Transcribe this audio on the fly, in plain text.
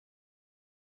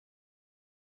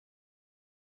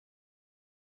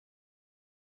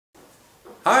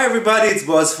Hi everybody, it's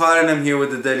Boaz Fyler and I'm here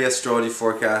with the daily astrology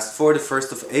forecast for the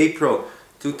 1st of April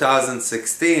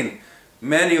 2016.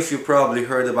 Many of you probably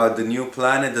heard about the new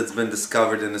planet that's been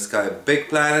discovered in the sky. A big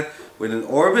planet with an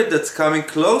orbit that's coming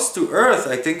close to Earth.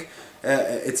 I think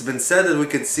it's been said that we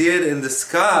can see it in the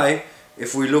sky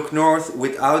if we look north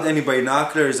without any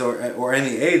binoculars or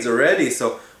any aids already.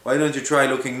 So why don't you try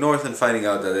looking north and finding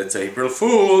out that it's April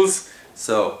Fools?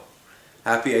 So,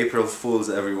 happy April Fools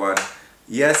everyone.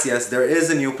 Yes, there is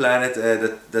a new planet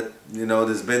that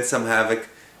there's been some havoc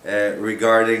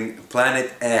regarding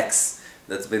Planet X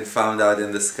that's been found out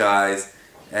in the skies,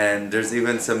 and there's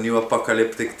even some new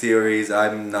apocalyptic theories.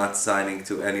 I'm not signing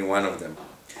to any one of them.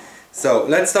 So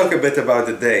let's talk a bit about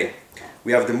the day.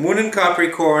 We have the moon in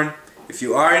Capricorn. If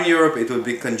you are in Europe, it will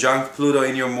be conjunct Pluto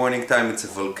in your morning time. It's a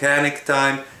volcanic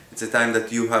time. It's a time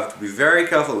that you have to be very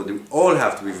careful, we all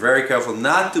have to be very careful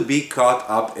not to be caught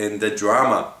up in the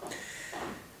drama.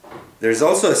 There's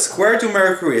also a square to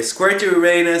Mercury, a square to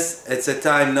Uranus. It's a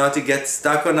time not to get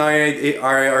stuck on our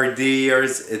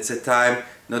ideas. It's a time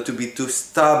not to be too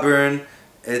stubborn.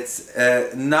 It's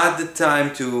not the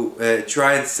time to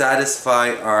try and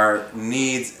satisfy our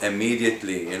needs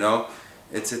immediately,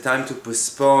 It's a time to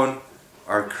postpone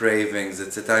our cravings.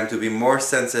 It's a time to be more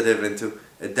sensitive and to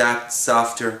adapt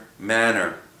softer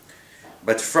manner.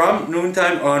 But from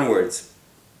noontime onwards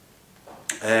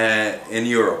in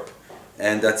Europe,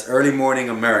 and that's early morning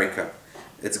America,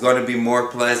 it's going to be more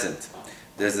pleasant.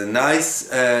 There's a nice,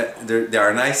 there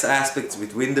are nice aspects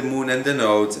between the moon and the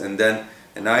nodes, and then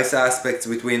a nice aspects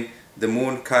between the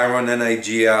moon, Chiron and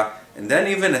Aegea, and then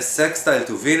even a sextile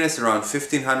to Venus around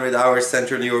 1500 hours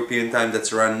Central European time.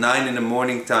 That's around 9 in the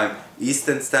morning time,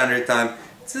 Eastern Standard Time.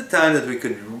 It's a time that we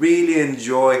could really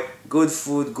enjoy good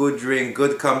food, good drink,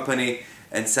 good company,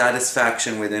 and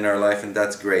satisfaction within our life, and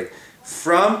that's great.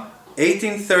 From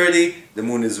 1830, the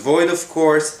moon is void, of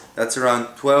course. That's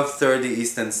around 12:30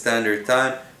 Eastern Standard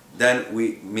Time. Then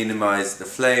we minimize the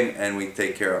flame and we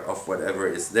take care of whatever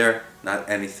is there, not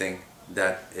anything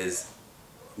that is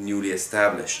newly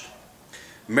established.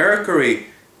 Mercury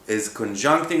is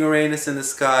conjuncting Uranus in the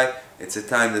sky. It's a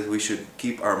time that we should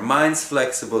keep our minds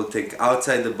flexible, think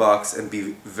outside the box, and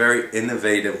be very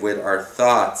innovative with our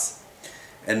thoughts.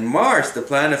 And Mars, the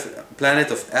planet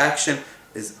of action,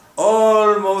 is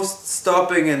almost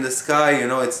stopping in the sky.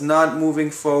 It's not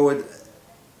moving forward.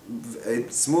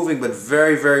 It's moving, but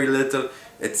very little.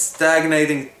 It's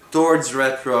stagnating towards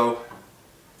retro.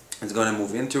 It's going to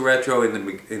move into retro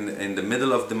in the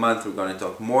middle of the month. We're going to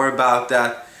talk more about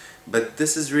that. But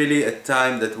this is really a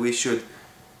time that we should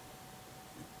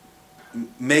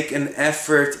make an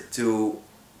effort to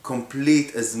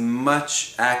complete as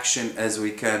much action as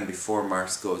we can before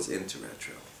Mars goes into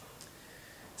retro.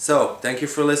 So, thank you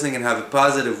for listening and have a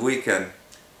positive weekend,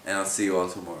 and I'll see you all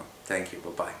tomorrow. Thank you.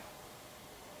 Bye-bye.